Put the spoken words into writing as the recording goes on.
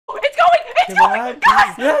Come on.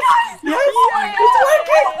 Yes! Yes! It's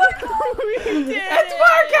working! We did It's it!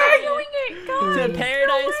 working! We're doing it, guys. To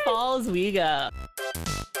Paradise Falls we go.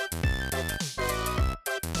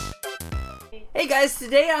 Hey guys,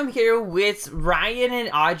 today I'm here with Ryan and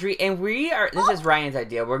Audrey, and this is Ryan's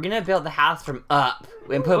idea. We're gonna build the house from up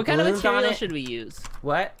and put What kind of balloons on material it. should we use?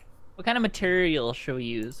 What? What kind of material should we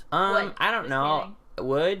use? Wood. I don't know.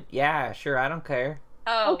 Wood? Yeah, sure, I don't care.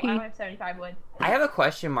 Oh, Okay. I have 75 wood. I have a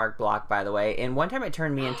question mark block, by the way, and one time it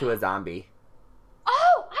turned me into a zombie.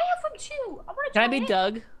 Oh, I have one too. I want to Can try I be it.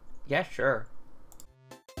 Doug? Yeah, sure.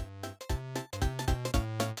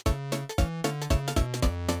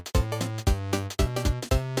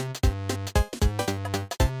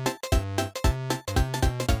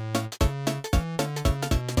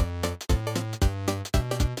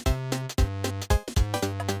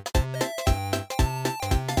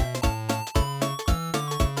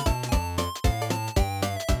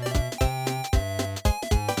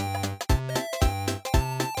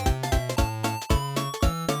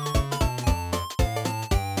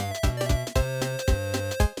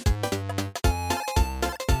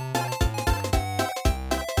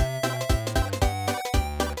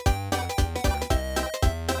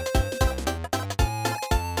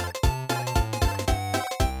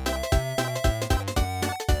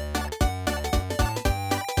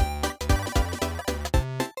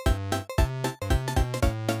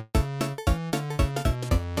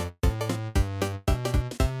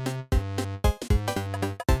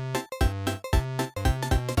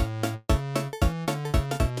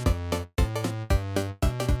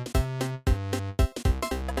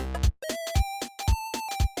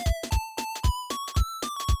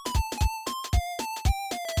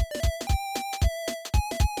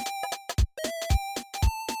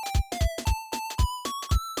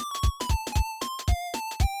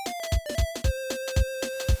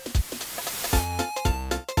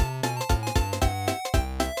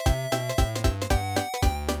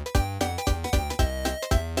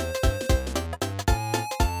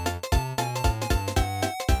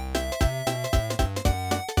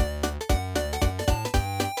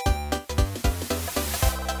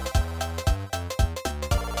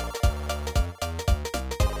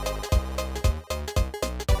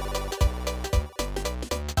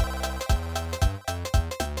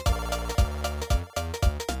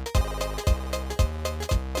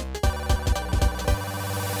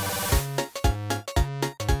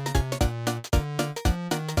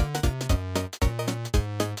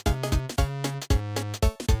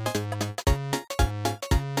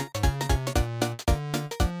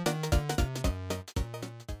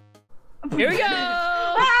 Here we go!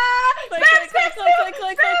 Click,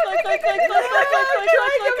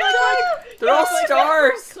 They're all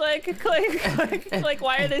stars! Click.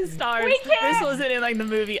 Why are they stars? We can't. This wasn't in like the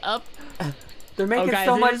movie Up. They're making guys,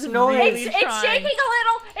 so it much is noise! really- It's trying. shaking a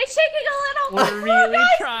little. It's shaking a little. We're really Guys,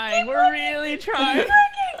 trying. keep We're clicking. really trying.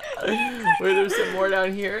 Wait, there's some more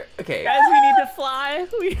down here. Okay. Guys, we need to fly.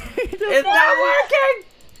 We need to It's fly. not working!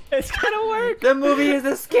 It's gonna work. The movie is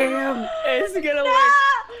a scam! It's gonna No.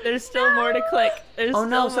 work. There's still more to click. There's Oh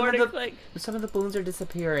no, still more to click. some of the balloons are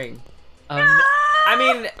disappearing. Oh, no. I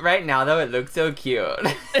mean, right now though, it looks so cute.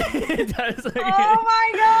 It does look Oh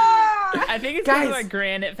my god. I think it's because of Guys. our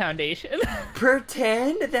granite foundation.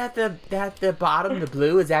 Pretend that the bottom, the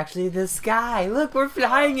blue, is actually the sky. Look, we're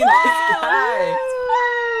flying in the sky.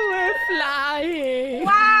 We're flying.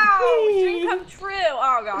 Wow. Dream come true.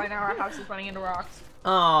 Oh god, now our house is running into rocks.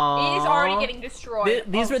 Aww. It is already getting destroyed.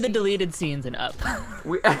 These Oh, were the geez. deleted scenes in Up.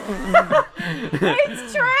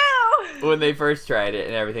 It's true. When they first tried it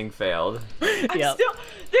and everything failed. Yep.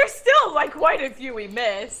 There's still like quite a few we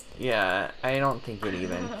missed. Yeah, I don't think it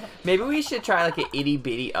even. Maybe we should try like an itty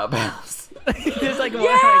bitty up house. There's like one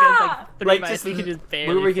Yeah! like 3 Like by just we could just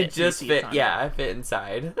barely where we fit could just 2 fit, seats on yeah, fit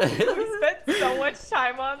inside. We spent so much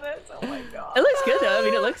time on this. Oh my god. It looks good though. I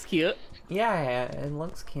mean, it looks cute. Yeah, it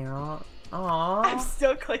looks cute. I'm Aww.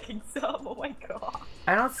 still clicking some. Oh my god.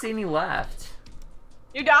 I don't see any left.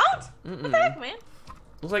 You don't? Mm-mm. What the heck, man?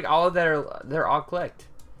 Looks like all of that they're all clicked.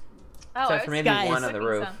 Oh, Except I for was maybe Guys. one on the clicking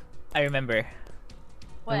roof. some. I remember.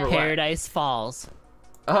 What? Remember what? Paradise Falls.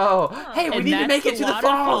 Oh, hey, we And need to that's make it to the falls.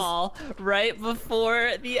 waterfall right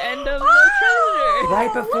before the end of the treasure.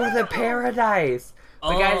 Right before the paradise.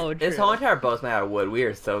 But guys, Oh, this true. whole entire boat's made out of wood. We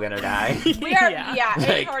are so gonna die. We are, yeah, Like-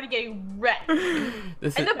 it's already getting wrecked. And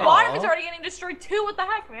This the is bottom is all- already getting destroyed too. What the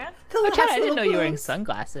heck, man? The Oh, last Chad, I didn't little know you were wearing balloons.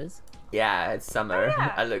 sunglasses. Yeah, it's summer.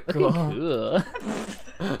 yeah. I look Looking cool.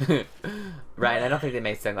 cool. Ryan, I don't think they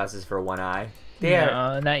make sunglasses for one eye. There.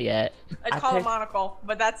 No, not yet. It's I called picked- a monocle,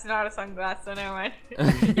 but that's not a sunglass, so never mind.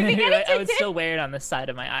 I would still wear it on the side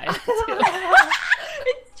of my eyes. Too.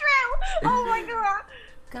 It's true. Oh my god.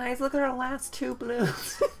 Guys, look at our last 2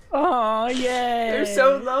 blues. Oh, yay. They're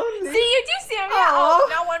so lonely. See, you do see him. Yeah. Aw. Oh,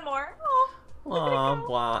 now one more. Oh. Womp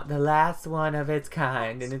womp. The last one of its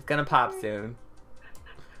kind, and it's gonna pop soon.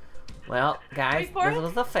 Well, guys, Wait for this it.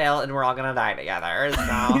 was a fail, and we're all gonna die together,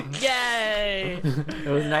 so... Yay. It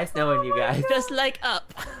was nice knowing you guys. Just like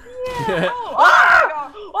Up. Yeah. Oh, my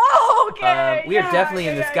god. Oh, okay. We are yeah, definitely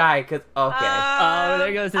in the yeah. sky, because... Okay. Oh,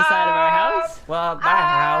 there goes the side of our house. Well, that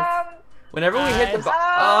house... Whenever we hit the... Guys.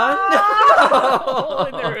 Oh,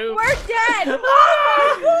 in the no! roof. We're dead.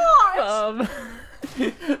 Oh my gosh.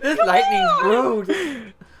 This lightning's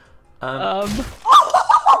rude.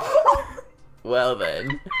 Well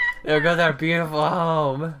then. There goes our beautiful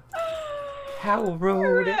home. How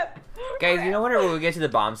rude. Rip. Guys, you know whenever we get to the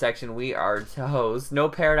bomb section, we are toast. No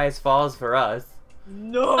Paradise Falls for us.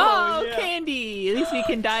 No. Oh, yeah. candy. At least we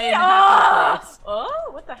can die in a happy place. Oh,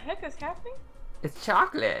 what the heck is happening? It's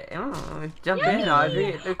chocolate. Jump in, Audrey.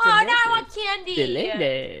 It looks Oh, now I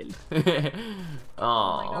delicious. want candy.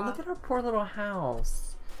 Oh, God. look at our poor little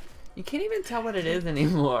house. You can't even tell what it is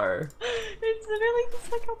anymore. It's literally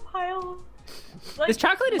just like a pile of... Like, This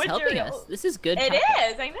chocolate is helping material. us. This is good It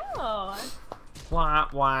chocolate. is, I know. Wah,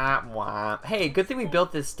 wah, wah. Hey, good thing we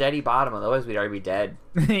built this steady bottom, otherwise we'd already be dead.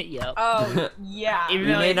 Yep. Oh, yeah. Even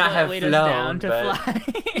We though may it not have weighed us down flown, to but- fly.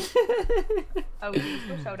 Oh,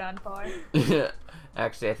 we're so done for.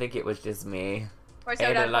 Actually, I think it was just me. We're I so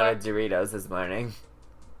ate a done lot for. of Doritos this morning.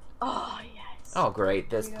 Oh, yes. Oh, great,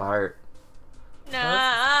 this Doritos. part. No.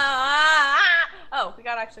 Oh, we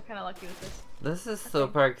got actually kind of lucky with this. This is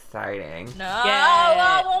super exciting. No.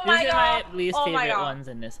 Yeah. Oh, my These are god. my least Oh my favorite God. ones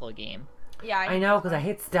in this whole game. Yeah, I know, because I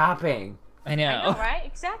hate stopping. I know. I know, right?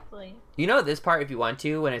 Exactly. You know this part, if you want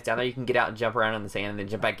to, when it's down there, you can get out and jump around on the sand and then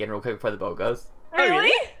jump back in real quick before the boat goes. Oh,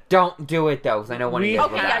 really? Don't do it, though, because I know one of you guys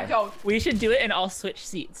Okay, will yeah, die. don't. We should do it and all switch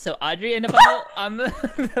seats. So Audrey end up on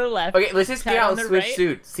the left. Okay, let's just Chad get out on and the switch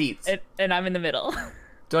right, seats. and I'm in the middle.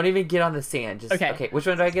 Don't even get on the sand. Just Okay. Okay, which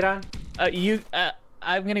one do I get on?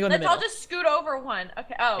 I'm gonna go in the Let's middle. all just scoot over one.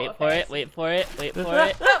 Okay. Oh, Wait okay. for it. Wait for it. Wait for Ah,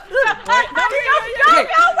 it. Go, Okay.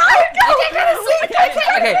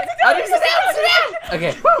 Okay, I'll just sit down.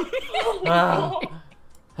 Okay. Wow.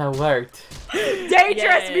 That worked.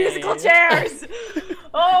 Dangerous Yay. musical chairs.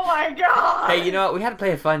 Oh my god. Hey, you know what? We had to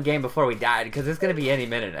play a fun game before we died, because it's going to be any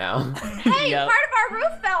minute now. Hey, Yep. part of our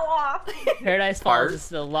roof fell off. Paradise Part? Falls is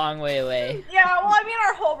still a long way away. Yeah, well, I mean,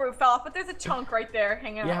 our whole roof fell off, but there's a chunk right there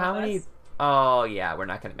hanging out. Yeah, how with many... us. Oh, yeah, we're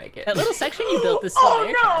not going to make it. That little section you built is still Oh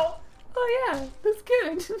air no. Oh, yeah, that's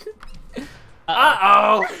good.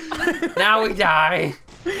 Uh-oh. Uh-oh. Now we die.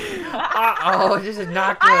 Uh-oh, this is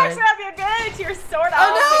not good. I actually have the advantage here, sort of.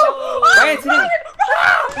 Oh, no! Ryan, sit down.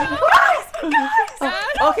 Guys!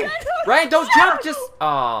 Okay, Ryan, don't jump, just...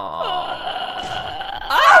 Oh.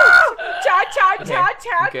 Cha. I'm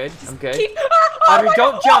good, I'm good. Keep... Audrey, my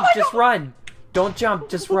don't God, jump, my just God. run. Don't jump,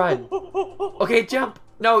 just run. Okay, jump.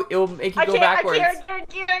 No, it will make you go backwards. I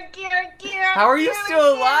can't. How are you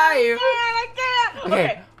still alive? I can't.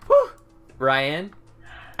 Okay. Whew. Ryan,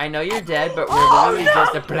 I know you're dead, but we're Oh, literally no.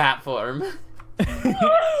 just a platform.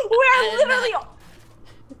 We're literally...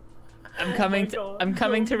 I'm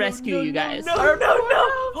coming to rescue you guys. No.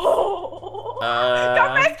 Oh. Uh,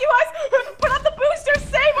 Don't rescue us! Put on the booster!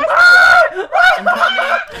 Save us!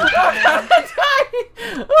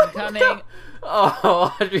 I'm coming. I'm coming.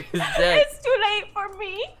 Oh, Audrey is dead. It's too late for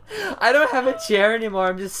me. I don't have a chair anymore.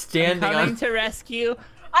 I'm just I'm standing coming on. to rescue.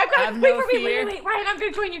 I'm gonna Have wait no for me. fear. Wait. Ryan, I'm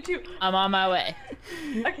gonna join you too. I'm on my way.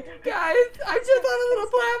 Okay. Guys, I'm just on a little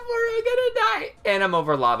platform. I'm gonna die. And I'm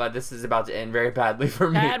over lava. This is about to end very badly for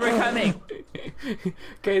me. Dad, we're coming.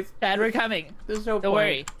 Guys, Dad, we're coming. there's no Don't point.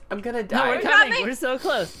 worry. I'm gonna No, die. we're got coming. me. We're so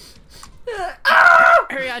close. Ah!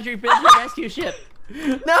 Hurry, Audrey, build your rescue ship.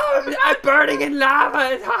 No, I'm burning in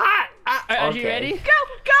lava. It's hot. Ah, All right, Audrey, okay. ready? Go,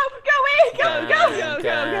 in. Go.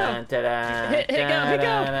 Hit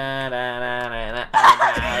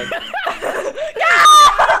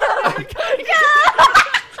go.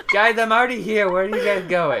 Guys, I'm already here. Where are you guys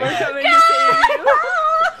going? We're coming to save you.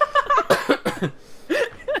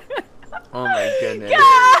 Oh my goodness.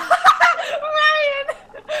 Ryan!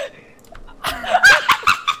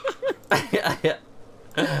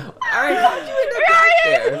 Alright, how'd you end up back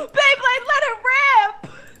there? Beyblade, let it rip!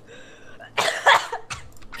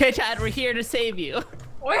 Okay, Chad, we're here to save you.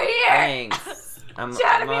 We're here! Thanks. I'm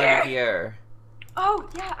Get already here. here. Oh,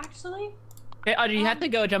 yeah, actually. Okay, Audrey, you have to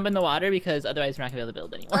go jump in the water because otherwise we're not gonna be able to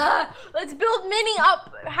build anymore. Let's build mini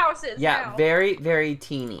up houses Yeah, now. very, very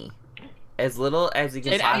teeny. as little as you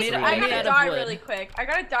can It- I possibly made- I I make made gotta it. out of die wood. really quick. I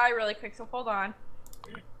gotta die really quick, so hold on.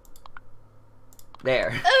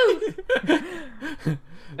 There. Ooh!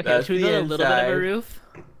 Okay, That's should we the build a little bit of a inside. roof?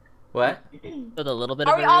 What? Build a little bit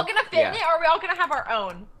Are of we a all roof? gonna fit in Yeah. it, or are we all gonna have our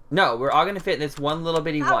own? No, we're all gonna fit in this one little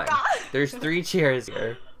bitty Oh, one. God. There's 3 chairs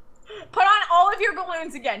here. Put on all of your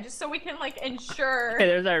balloons again, just so we can like ensure. Okay,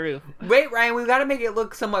 there's our roof. Wait, Ryan, we've got to make it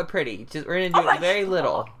look somewhat pretty. Just we're gonna do Oh my it very God.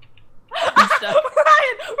 little.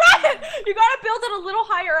 Ryan, you gotta build it a little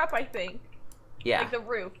higher up, I think. Yeah. Like the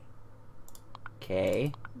roof.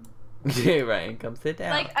 Okay. Okay, Ryan, come sit down.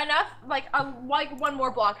 Like enough, like one more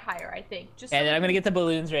block higher, I think. Just. Okay, so then we I'm gonna can- get the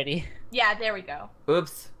balloons ready. Yeah, there we go.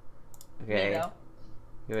 Oops. There you Okay. go.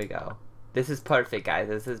 Here we go. This is perfect, guys.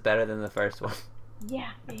 This is better than the first one. Yeah.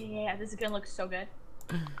 This is gonna look so good.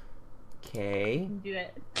 Okay. Do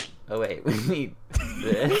it. Oh wait, we need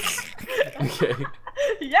this. Okay.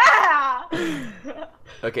 Yeah.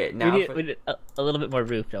 Okay, now we for... need a little bit more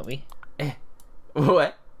roof, don't we?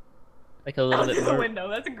 What? Like a little bit That's a more. window.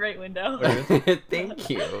 That's a great window. Thank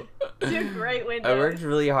you. It's a great window. I worked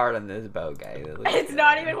really hard on this boat, guys. It looks It's good.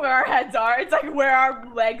 not even where our heads are. It's like where our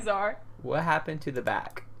legs are. What happened to the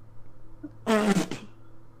back?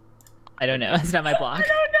 I don't know. It's not my block. I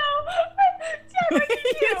don't know. Yeah, look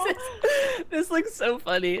at you. This looks so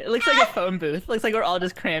funny. It looks like a phone booth. Looks like we're all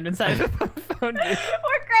just crammed inside of a phone booth.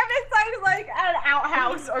 We're crammed inside like an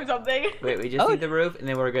outhouse or something. Wait, we just Oh. need the roof and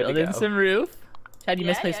then we're good to Building go. some roof. Chad, you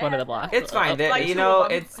Yeah, misplaced one of yeah. the blocks. It's fine. that Like you two know, of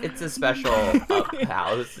them. it's a special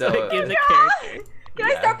house, So so it gives a Yeah. character. Can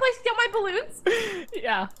I start placing down my balloons?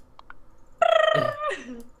 Yeah.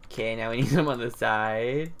 Okay, now we need them on the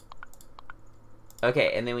side.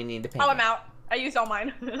 Okay, and then we need to paint Oh, I'm it. out. I used all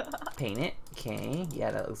mine. Paint it. Okay,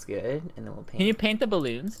 yeah, that looks good. And then we'll paint Can you it. paint the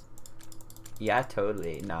balloons? Yeah,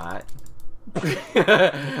 totally. Not.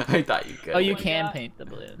 I thought you could. Oh, you my can God. paint the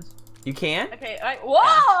balloons. You can? Okay,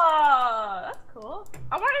 whoa! That's cool.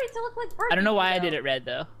 I wanted it to look like bird. I don't know why I did it red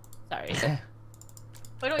though. Sorry.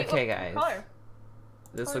 Wait, Okay, what guys. color?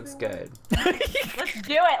 This looks good. Let's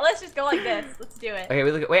do it. Let's just go like this. Let's do it. Okay,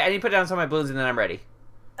 wait, I need to put down some of my balloons and then I'm ready.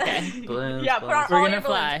 Okay. Balloons, Yeah, put on balloons. We're all gonna your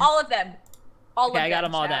fly. balloons. All of them. All of Okay, them. I got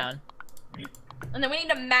them all Chad. down. And then we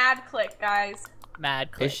need a mad click, guys. Mad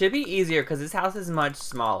It click. should be easier because this house is much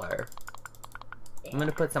smaller. I'm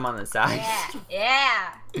gonna put some on the side.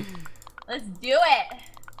 Yeah. Let's do it.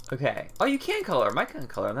 Okay. Oh, you can color them. I couldn't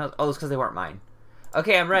color them. Oh, it's because they weren't mine.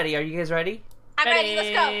 Okay, I'm ready. Are you guys ready? I'm ready. Let's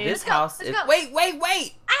go. Ready. This Let's go. house Let's is. go.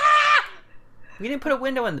 Wait! Ah! We didn't put a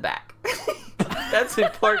window in the back. That's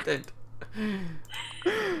important.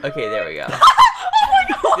 Okay, there we go. Oh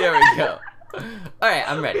my God. There we go. All right,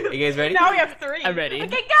 I'm ready. Are you guys ready? Now we have 3. I'm ready. Okay,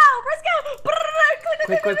 go. Let's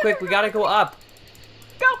go. Quick! We gotta go up.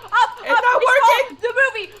 Go up. It's up. not called The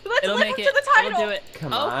movie. Let's It'll listen make to it. the title. It'll do it.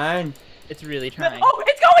 Come Oh, on. it's really trying. Oh,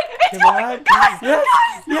 it's going. It's Come going. on. Guys, Yes.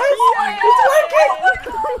 guys. Yes. Oh It's my God.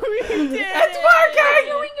 working. We did It's it. working.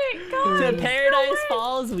 We're doing it, guys. To Paradise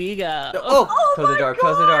Falls we go. Oh, Oh close the my door.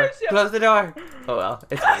 Close the door. gosh. Close the door. Oh well,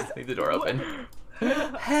 it's fine. Leave the door open.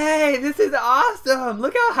 Hey, this is awesome.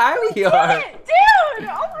 Look how high we are. Dude, oh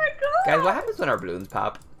my God. Guys, what happens when our balloons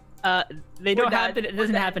pop? They don't dead. happen. It We're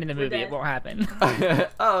doesn't dead. happen in the We're movie. dead. It won't happen.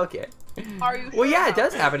 Oh, okay. Are you Well, sure yeah, it about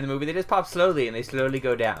does that? happen in the movie. They just pop slowly and they slowly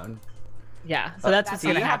go down. Yeah. So that's what's see,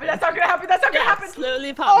 gonna you happen. That's not gonna happen. That's not gonna Yeah, happen.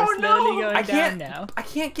 slowly pop. Oh, We're slowly no. going I down can't. now. I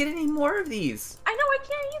can't get any more of these. I know I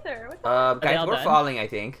can't either. What the- they Guys, all we're done? falling. I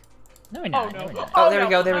think. No, we're not. no. No, we're not. Oh, there we no.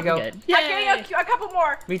 go. There we I'm go. good. I'm getting a couple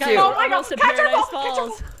more. Me Guys, too. Oh we're my God. almost to Catch your Paradise ball. Catch your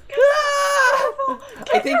Falls. ball.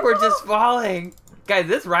 Ah! I think we're just falling. Guys,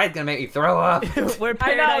 this ride's gonna make me throw up. We're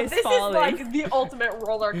I know. Paradise This Falling. is like the ultimate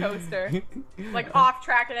roller coaster. Like off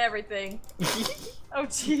track and everything. Oh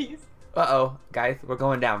jeez. Uh-oh. Guys, we're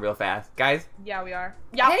going down real fast. Guys, Yeah, we are.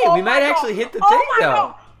 Yeah. hey, oh we my might God. actually hit the Oh thing, my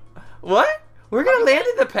though. God. What? We're gonna land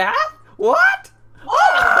in the path? What?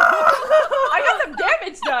 I got some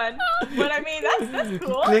damage done, but I mean that's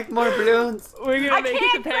cool. Click more balloons. We're gonna I make it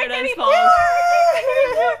can't to click Paradise anymore.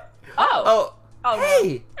 Falls. Oh. Oh, Oh, no.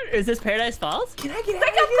 hey, Is this Paradise Falls? can I get out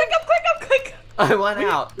Click of up, here? click up, click up, click. I want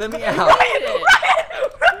out. Let me out. Ryan,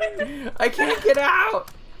 Ryan. I can't get out.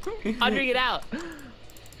 Audrey, get out.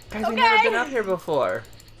 Guys, we've never Okay. been up here before.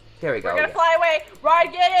 There we go. We're gonna fly away.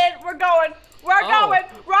 Ryan, get in. We're going. We're Oh. going.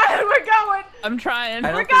 Ryan, we're going. I'm trying.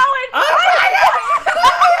 I We're don't going. think-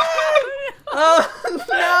 Oh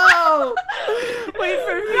no! Wait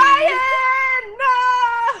for me. Ryan,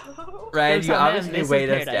 no. Ryan, There's you some obviously this is weighed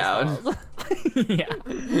us Paradise down. Falls. Yeah.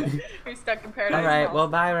 We're stuck in paradise. All right, Falls. well,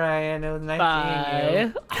 bye, Ryan. It was nice seeing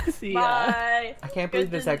you. Bye. See ya. Bye. I can't Good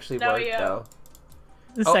believe this to actually know worked, you. though.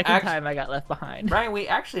 The Oh, second time I got left behind. Ryan, we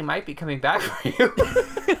actually might be coming back for you.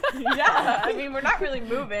 Yeah, I mean, we're not really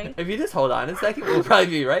moving. If you just hold on a second, we'll probably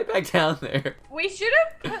be right back down there. We should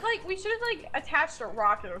have attached a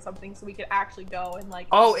rocket or something so we could actually go and like.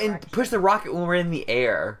 Oh, and push the rocket when we're in the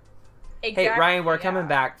air. Exactly, Hey, Ryan, we're coming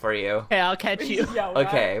back for you. Okay, I'll catch you. Yeah,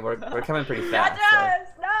 Okay, we're coming pretty Not fast. So. us!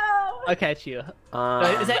 No! I'll catch you.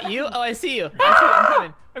 Is that you? Oh, I see you. I'm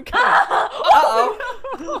coming. I'm coming. Uh-oh.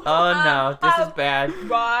 Oh no, this is bad.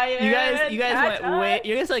 Ryan, You guys catch went way. us.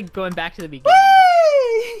 You guys like going back to the beginning.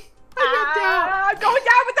 Whee! I got down. I'm going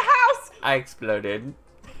down with the house. I exploded.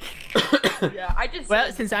 Yeah, I just.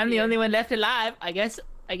 Well, since I'm the only one left alive, I guess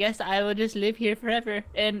I will just live here forever,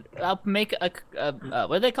 and I'll make a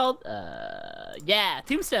what are they called? Yeah,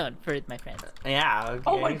 tombstone for my friends. Yeah. Okay,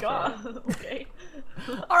 Oh my sure. god. Okay.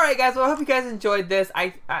 All right, guys. Well, I hope you guys enjoyed this.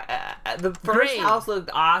 The first Great. house looked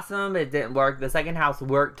awesome. It didn't work. The second house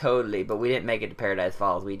worked totally, but we didn't make it to Paradise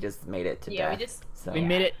Falls. We just made it to Yeah, death. we just. So. We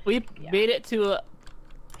made it. We made it to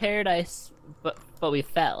paradise, but we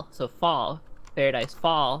fell. So fall, paradise,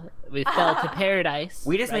 fall. We fell to paradise.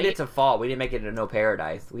 We just made it to fall. We didn't make it to no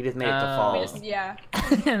paradise. We just made it to Oh. falls. Yeah.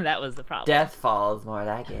 That was the problem. Death falls, more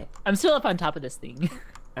like it. I'm still up on top of this thing.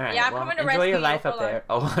 All right. Yeah, I'm well, coming to enjoy rescue your you. life up Hold on. there.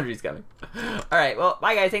 Oh, Audrey's coming. All right. Well,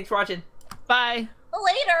 bye guys. Thanks for watching. Bye.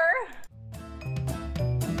 Later.